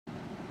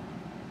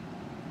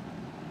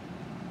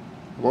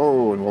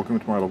Hello and welcome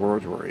to my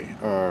laboratory.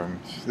 There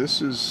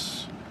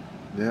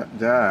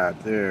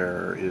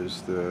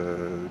is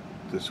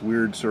this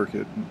weird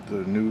circuit,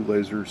 the new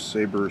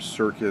LaserSaber's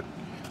circuit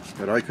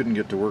that I couldn't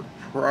get to work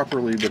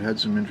properly, but had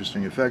some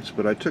interesting effects.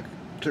 But I took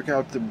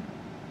out the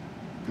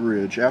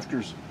bridge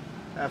after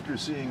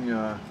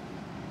seeing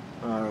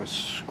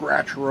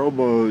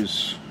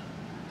scratchrobo's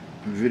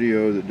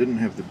video that didn't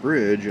have the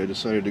bridge. I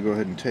decided to go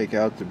ahead and take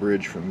out the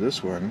bridge from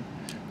this one,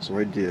 so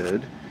I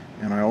did,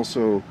 and I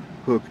also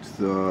hooked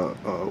the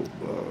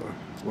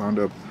wound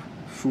up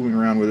fooling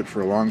around with it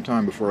for a long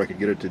time before I could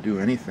get it to do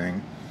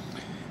anything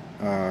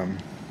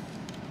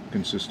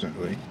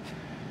consistently.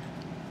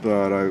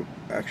 But I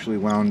actually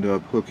wound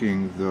up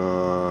hooking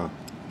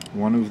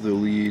one of the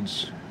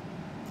leads,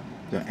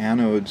 the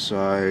anode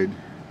side.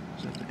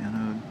 Is that the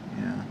anode?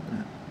 Yeah,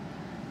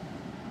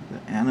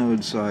 the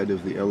anode side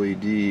of the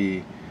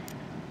LED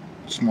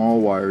small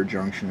wire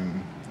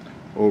junction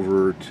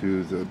over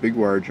to the big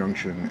wire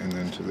junction, and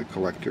then to the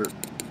collector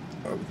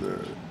of the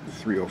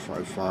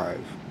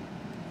 3055.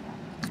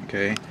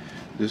 Okay,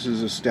 this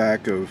is a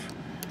stack of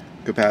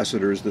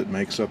capacitors that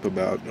makes up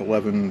about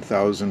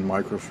 11,000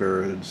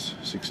 microfarads,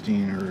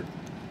 16 or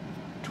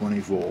 20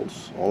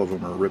 volts. All of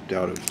them are ripped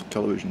out of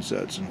television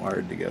sets and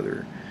wired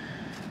together.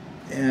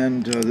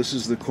 And this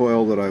is the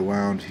coil that I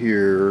wound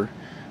here.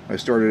 I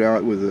started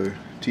out with a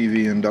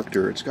TV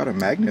inductor. It's got a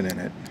magnet in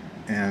it,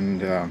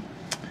 and it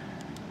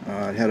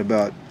had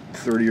about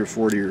 30 or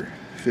 40 or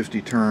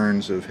 50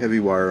 turns of heavy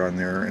wire on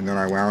there, and then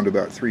I wound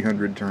about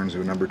 300 turns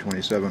of number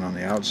 27 on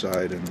the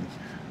outside and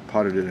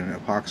potted it in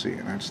epoxy,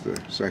 and that's the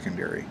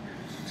secondary.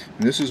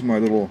 And this is my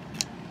little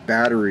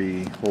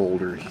battery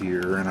holder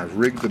here, and I've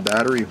rigged the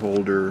battery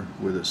holder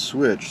with a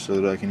switch so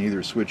that I can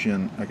either switch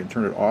in, I can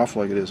turn it off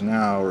like it is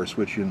now, or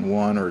switch in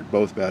one or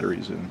both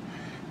batteries in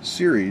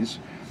series.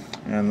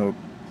 And the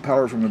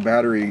power from the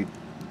battery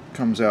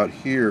comes out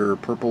here.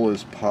 Purple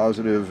is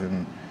positive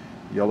and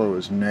yellow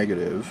is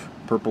negative.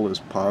 Purple is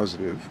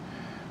positive.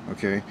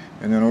 Okay,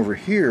 and then over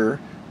here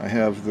I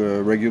have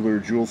the regular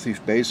Joule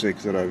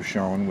JTBasic that I've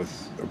shown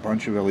with a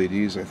bunch of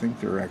LEDs. I think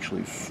there are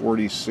actually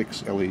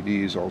 46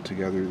 LEDs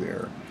altogether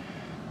there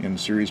in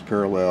series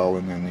parallel,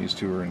 and then these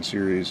two are in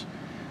series.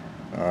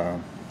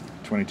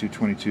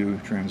 2222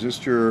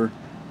 transistor,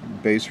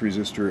 base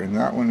resistor, and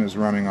that one is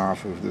running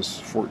off of this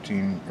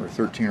 13 or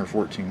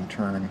 14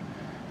 turn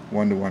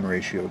 1-to-1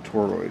 ratio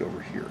toroid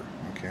over here.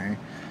 Okay.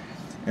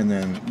 And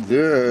then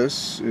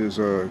this is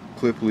a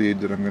clip lead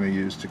that I'm going to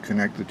use to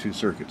connect the two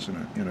circuits in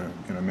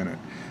a minute.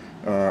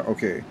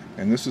 Okay,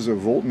 and this is a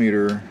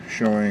voltmeter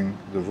showing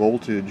the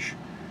voltage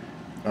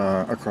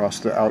across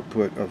the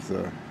output of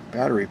the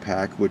battery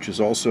pack, which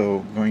is also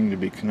going to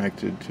be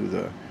connected to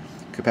the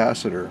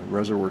capacitor,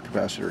 reservoir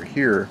capacitor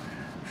here,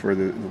 for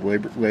the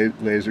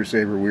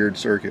LaserSaber weird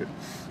circuit,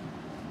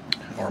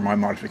 or my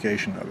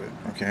modification of it.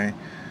 Okay,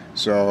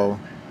 so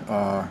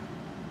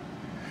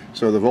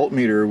the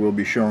voltmeter will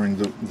be showing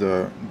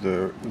the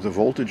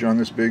voltage on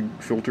this big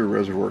filter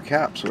reservoir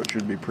cap, so it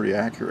should be pretty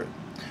accurate,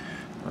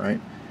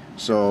 right?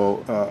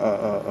 So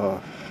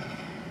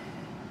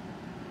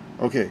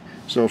okay,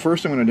 so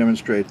first I'm going to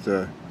demonstrate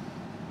the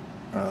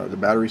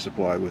battery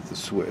supply with the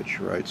switch,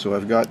 right? So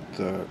I've got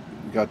the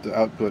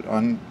output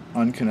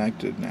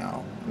unconnected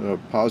now. The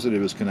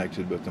positive is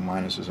connected, but the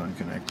minus is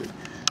unconnected.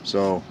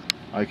 So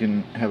I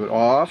can have it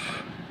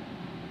off,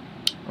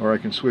 or I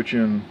can switch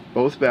in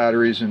both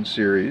batteries in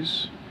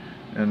series,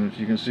 and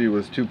you can see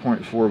with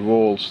 2.4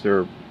 volts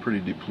they're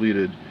pretty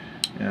depleted,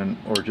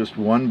 or just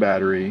one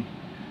battery,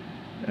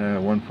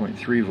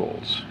 1.3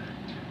 volts.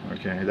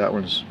 Okay, that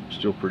one's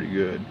still pretty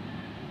good.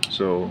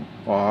 So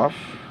off,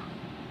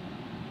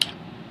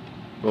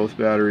 both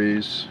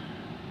batteries,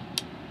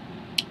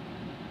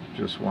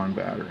 just one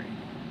battery.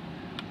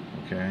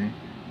 Okay.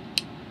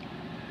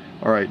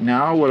 Alright,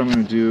 now what I'm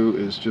going to do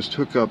is just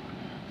hook up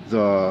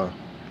the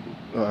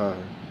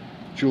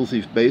Joule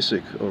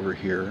JTBasic over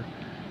here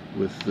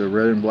with the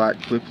red and black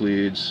clip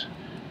leads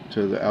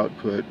to the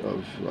output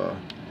of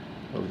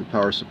the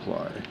power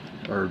supply,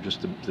 or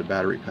just the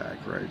battery pack,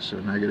 right? So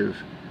negative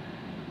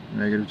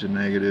to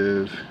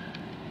negative,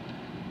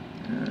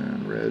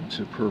 and red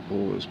to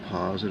purple is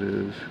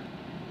positive.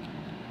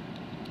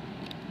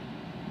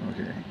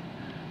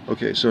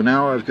 Okay, so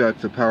now I've got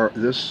the power.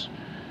 This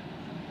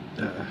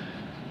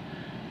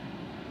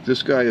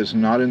guy is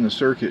not in the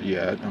circuit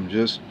yet. I'm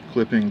just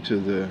clipping to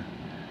the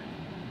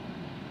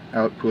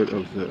output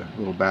of the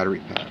little battery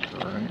pack.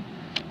 Alright,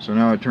 so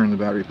now I turn the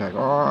battery pack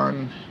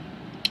on.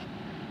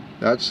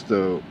 That's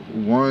the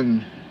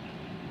one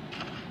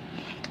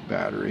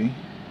battery,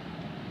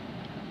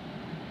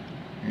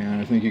 and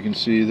I think you can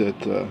see that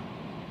the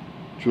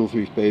Joule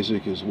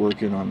JTBasic is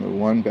working on the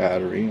one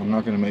battery. I'm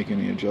not going to make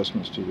any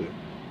adjustments to the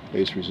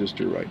base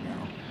resistor right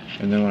now.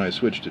 And then when I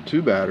switch to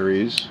two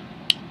batteries,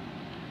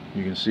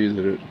 you can see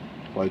that it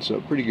lights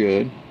up pretty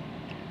good.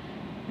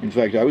 In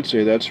fact, I would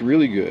say that's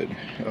really good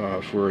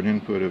for an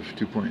input of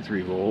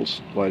 2.3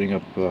 volts, lighting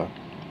up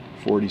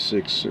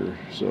 46 or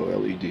so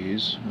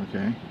LEDs.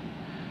 Okay.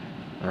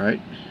 All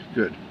right.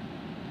 Good.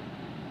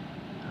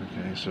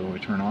 Okay, so we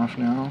turn off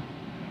now,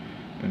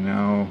 and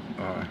now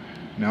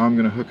I'm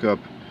going to hook up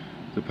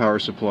the power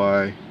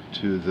supply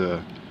to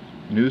the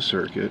new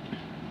circuit.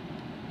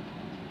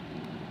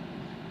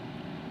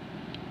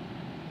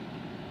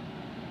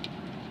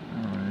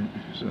 Alright,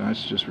 so that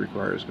just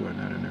requires going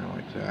that in there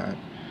like that.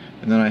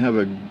 And then I have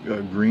a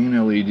green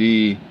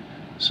LED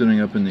sitting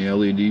up in the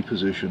LED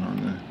position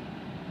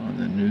on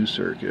the new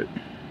circuit.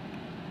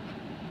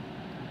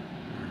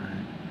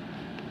 Alright,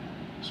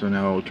 so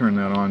now I'll turn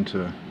that on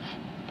to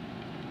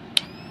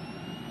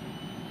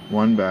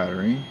one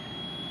battery.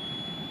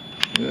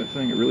 That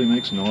thing, it really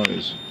makes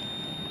noise.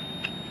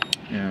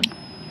 And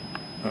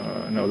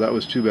no, that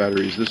was two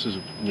batteries. This is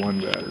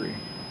one battery.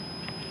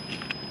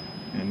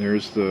 And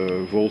there's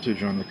the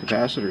voltage on the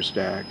capacitor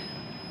stack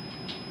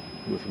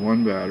with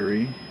one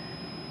battery.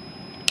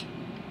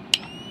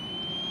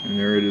 And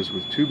there it is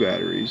with two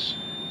batteries.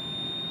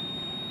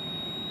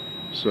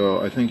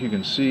 So I think you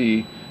can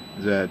see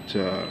that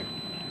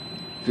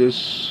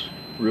this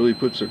really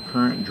puts a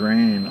current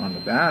drain on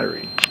the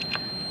battery.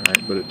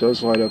 Right, but it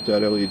does light up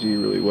that LED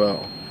really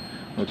well.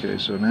 Okay,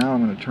 so now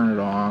I'm going to turn it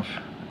off,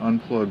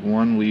 unplug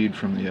one lead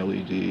from the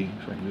LED,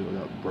 if I can do it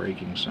without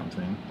breaking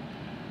something.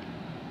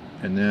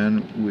 And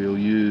then we'll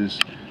use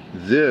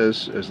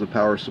this as the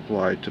power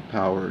supply to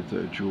power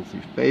the Joule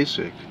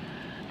JTBasic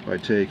by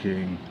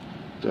taking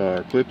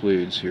the clip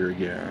leads here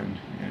again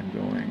and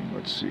going,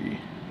 let's see,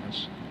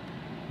 that's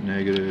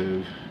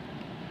negative,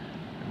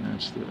 and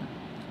that's the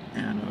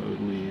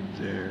anode lead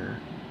there.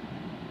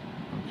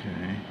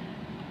 Okay.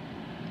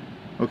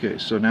 Okay,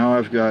 so now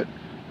I've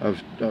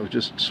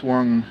just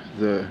swung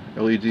the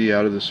LED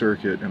out of the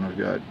circuit, and I've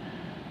got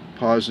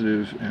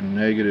positive and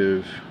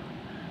negative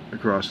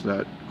across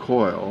that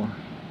coil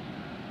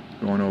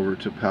going over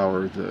to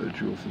power the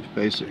Joule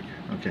JTBasic.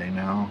 Okay,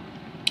 now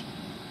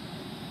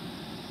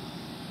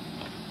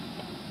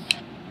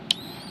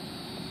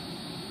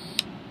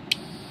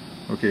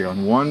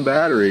on one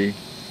battery,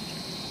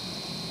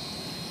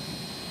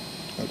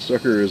 that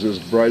sucker is as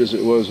bright as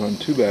it was on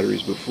two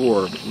batteries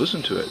before.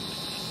 Listen to it.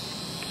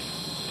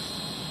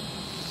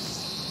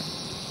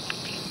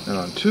 And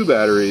on two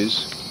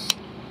batteries,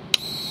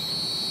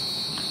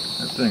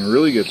 that thing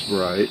really gets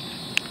bright,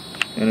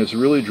 and it's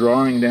really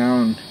drawing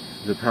down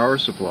the power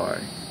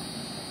supply.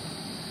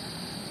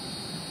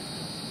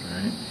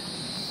 Right?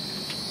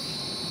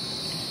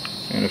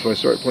 And if I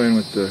start playing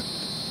with the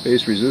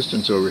base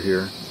resistance over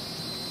here,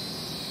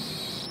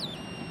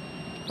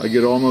 I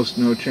get almost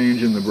no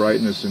change in the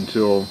brightness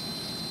until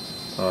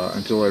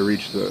I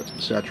reach the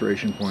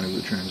saturation point of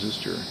the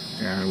transistor.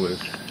 And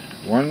with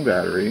one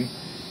battery,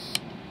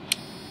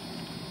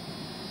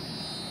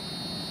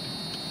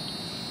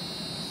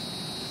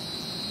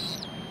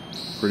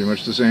 pretty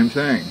much the same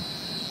thing.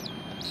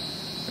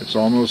 It's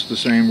almost the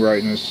same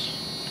brightness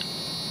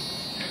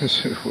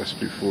as it was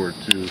before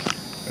too.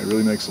 It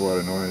really makes a lot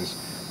of noise.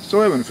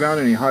 Still haven't found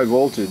any high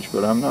voltage,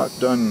 but I'm not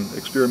done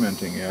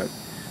experimenting yet.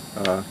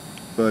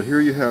 But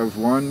here you have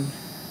one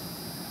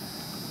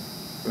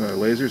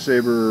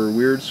LaserSaber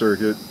weird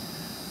circuit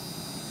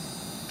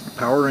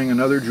powering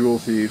another Joule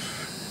Thief,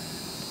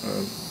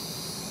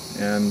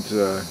 and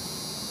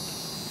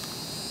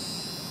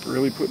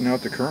really putting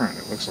out the current,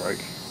 it looks like.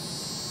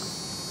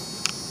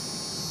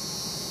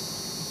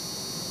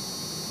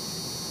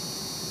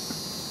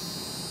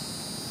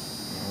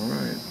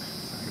 Alright,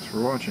 thanks for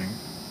watching.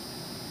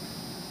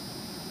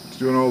 It's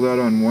doing all that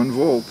on 1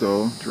 volt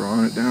though,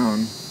 drawing it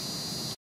down.